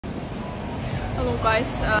Hello guys,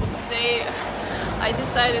 today I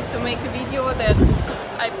decided to make a video that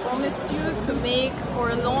I promised you to make for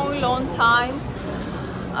a long time.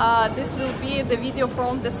 This will be the video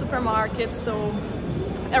from the supermarket. So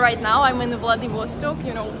right now I'm in Vladivostok,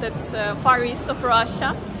 you know, that's far east of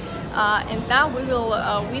Russia, and now we will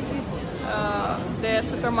visit the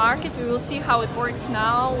supermarket. We will see how it works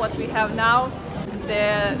now, what we have now.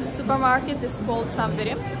 The supermarket is called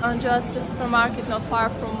just a supermarket not far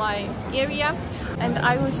from my area, and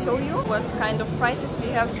I will show you what kind of prices we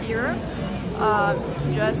have here.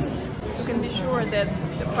 Just you can be sure that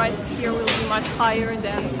the prices here will be much higher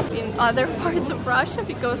than in other parts of Russia,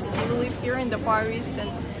 because we live here in the Far East and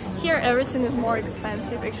here everything is more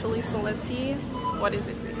expensive actually. So let's see what is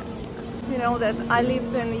it. You know that I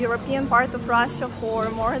lived in the European part of Russia for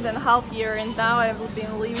more than half a year, and now I've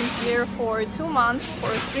been living here for 2 months, for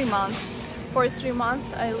 3 months. For 3 months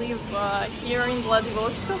I live here in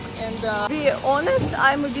Vladivostok, and to be honest,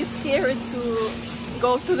 I'm a bit scared to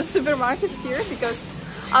go to the supermarkets here, because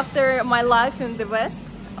after my life in the west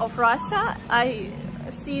of Russia I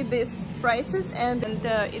see these prices and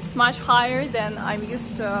it's much higher than I'm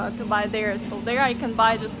used to buy there. So there I can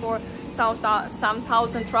buy just for some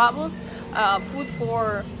thousand rubles food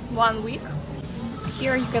for 1 week.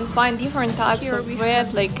 Here you can find different types of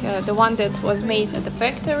bread, like the one that was made at the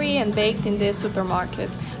factory and baked in the supermarket.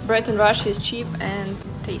 Bread in Russia is cheap and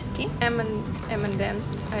tasty.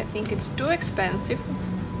 M&M's, I think it's too expensive.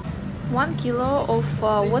 1 kilo of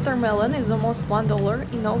watermelon is almost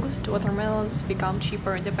 $1. In August, watermelons become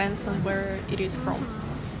cheaper, it depends on where it is from.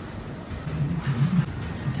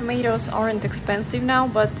 Tomatoes aren't expensive now,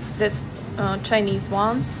 but that's Chinese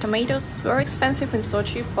ones. Tomatoes were expensive in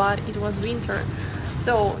Sochi, but it was winter.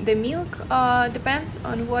 So the milk depends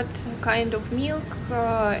on what kind of milk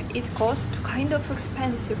it costs. Kind of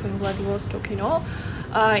expensive in Vladivostok, you know.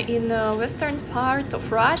 In western part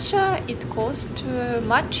of Russia it costs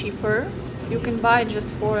much cheaper. You can buy just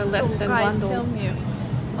for less than $1. Tell me,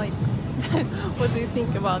 like, what do you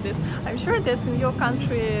think about this? I'm sure that in your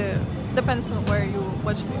country, depends on where you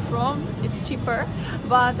watch me from, it's cheaper,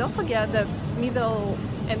 but don't forget that middle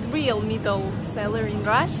and real middle salary in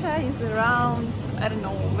Russia is around, I don't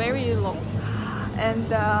know, very low. And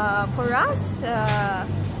for us,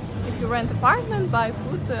 if you rent apartment, buy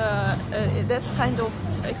food, that's kind of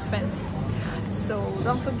expensive. So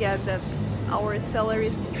don't forget that our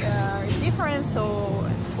salaries are different, so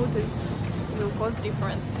food will cost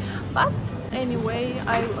different. But anyway,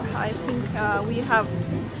 I think we have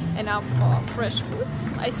enough fresh food.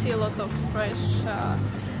 I see a lot of fresh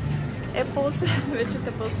apples,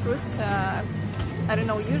 vegetables, fruits. I don't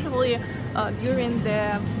know, usually during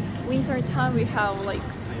the winter time we have like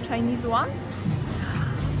Chinese one.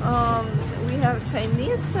 We have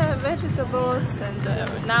Chinese vegetables,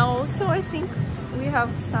 and now also I think we have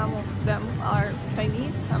some of them are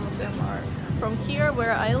Chinese, some of them are from here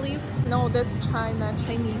where I live. No, that's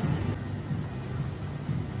Chinese.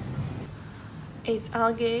 It's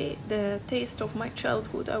algae, the taste of my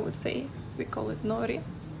childhood, I would say. We call it nori.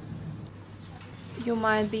 You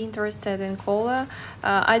might be interested in cola.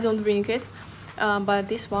 I don't drink it, but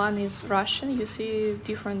this one is Russian. You see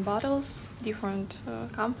different bottles, different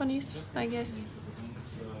companies, I guess.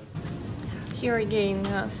 Here again,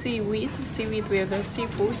 seaweed with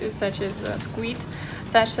seafood, such as squid.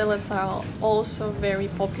 Such salads are also very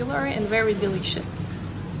popular and very delicious.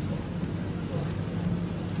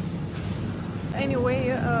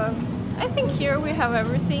 Anyway, I think here we have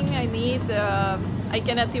everything I need. I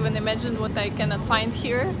cannot even imagine what I cannot find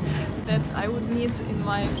here that I would need in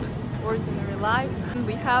my just ordinary life.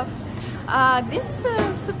 We have this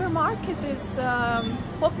supermarket is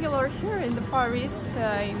popular here in the Far East,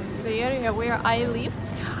 in the area where I live.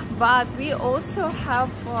 But we also have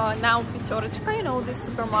now Peterочка, you know, this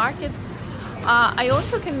supermarket. I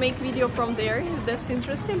also can make video from there. That's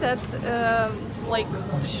interesting, that like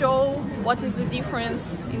to show what is the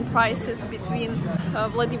difference in prices between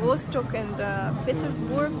Vladivostok and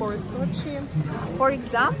Petersburg or Sochi. For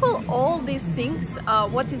example, all these things,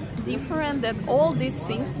 what is different, that all these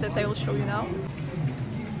things that I will show you now.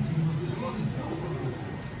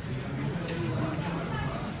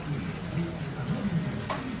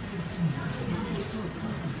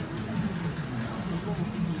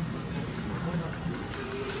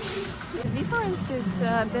 The difference is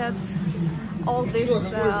that all these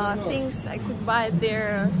things I could buy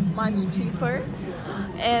there much cheaper,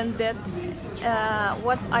 and that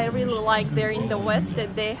what I really like there in the West,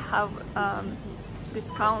 that they have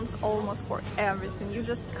discounts almost for everything. You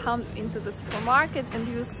just come into the supermarket and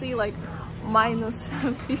you see like minus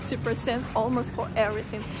 50% almost for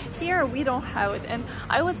everything. Here we don't have it, and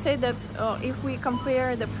I would say that if we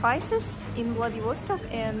compare the prices in Vladivostok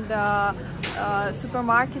and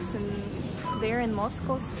supermarkets there in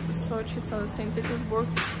Moscow, Sochi, so St. Petersburg,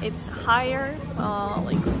 it's higher,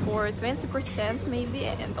 like for 20% maybe,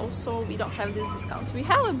 and also we don't have these discounts. We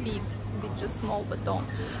have a bit just small, but don't.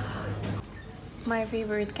 My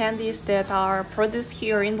favorite candies that are produced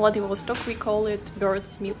here in Vladivostok, we call it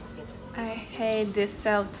bird's milk. I hate this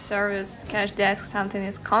self-service cash desk. Something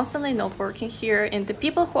is constantly not working here, and the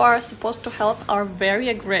people who are supposed to help are very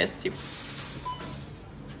aggressive.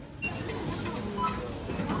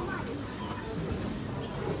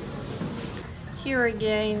 Here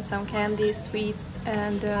again some candies, sweets,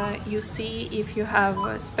 and you see if you have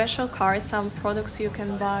a special card, some products you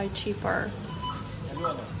can buy cheaper.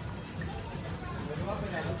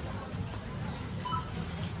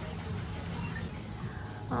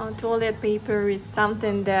 Toilet paper is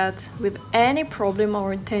something that with any problem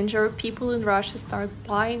or danger people in Russia start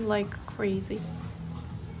buying like crazy.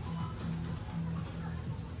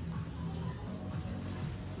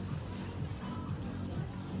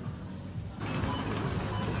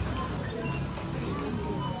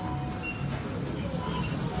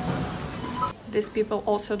 These people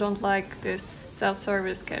also don't like this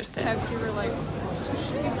self-service cash desk. Have here like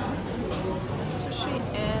sushi,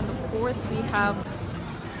 and of course we have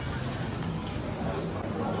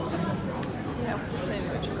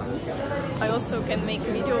I also can make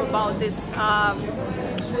a video about this.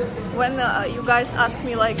 When you guys ask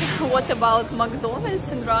me like what about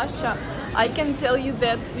McDonald's in Russia, I can tell you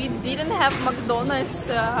that we didn't have McDonald's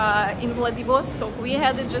in Vladivostok. We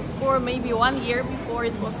had it just for maybe 1 year before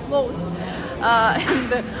it was closed.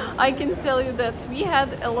 And I can tell you that we had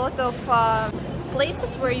a lot of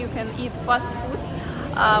places where you can eat fast food,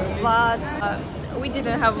 but we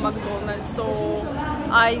didn't have McDonald's, so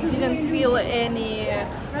I didn't feel any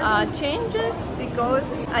changes,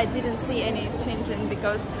 because I didn't see any changing,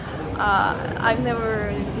 because I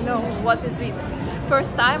never know what is it.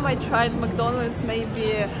 First time I tried McDonald's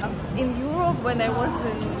maybe in Europe when I was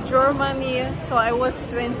in Germany, so I was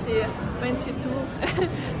 22,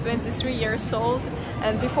 23 years old,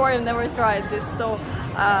 and before I never tried this. So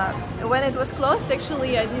when it was closed,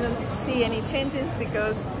 actually I didn't see any changes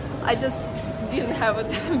because I just didn't have it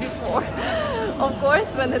before. Of course,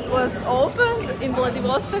 when it was opened in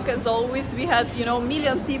Vladivostok, as always, we had, you know,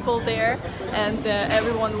 million people there, and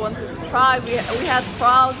everyone wanted to try. We had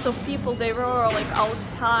crowds of people. They were like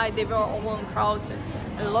outside. They were all in crowds, and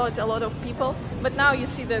a lot of people. But now you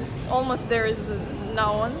see that almost there is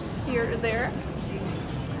no one here there.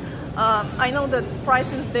 I know that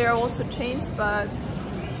prices there also changed, but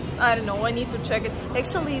I don't know. I need to check it.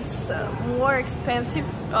 Actually, it's more expensive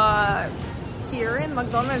here in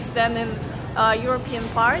McDonald's than in European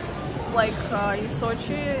part, like in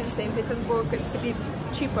Sochi, in St. Petersburg. It's a bit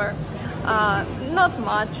cheaper, not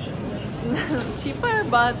much cheaper,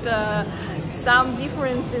 but some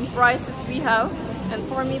different in prices we have, and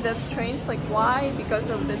for me that's strange. Like, why? Because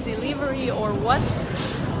of the delivery or what?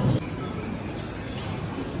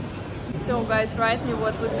 So guys, write me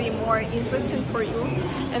what would be more interesting for you,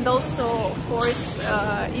 and also of course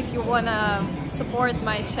if you wanna support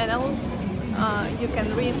my channel, you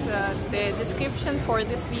can read the description for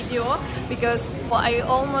this video, because I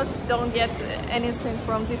almost don't get anything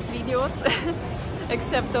from these videos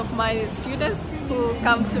except of my students who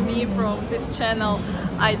come to me from this channel.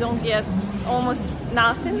 I don't get almost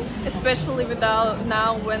nothing, especially without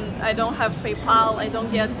now when I don't have PayPal. I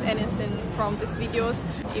don't get anything from these videos.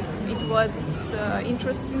 If it was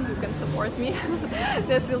interesting, you can support me.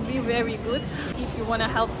 That will be very good. If you want to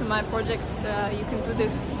help to my projects, you can do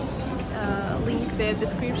this. Link the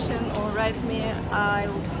description or write me.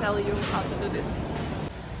 I'll tell you how to do this.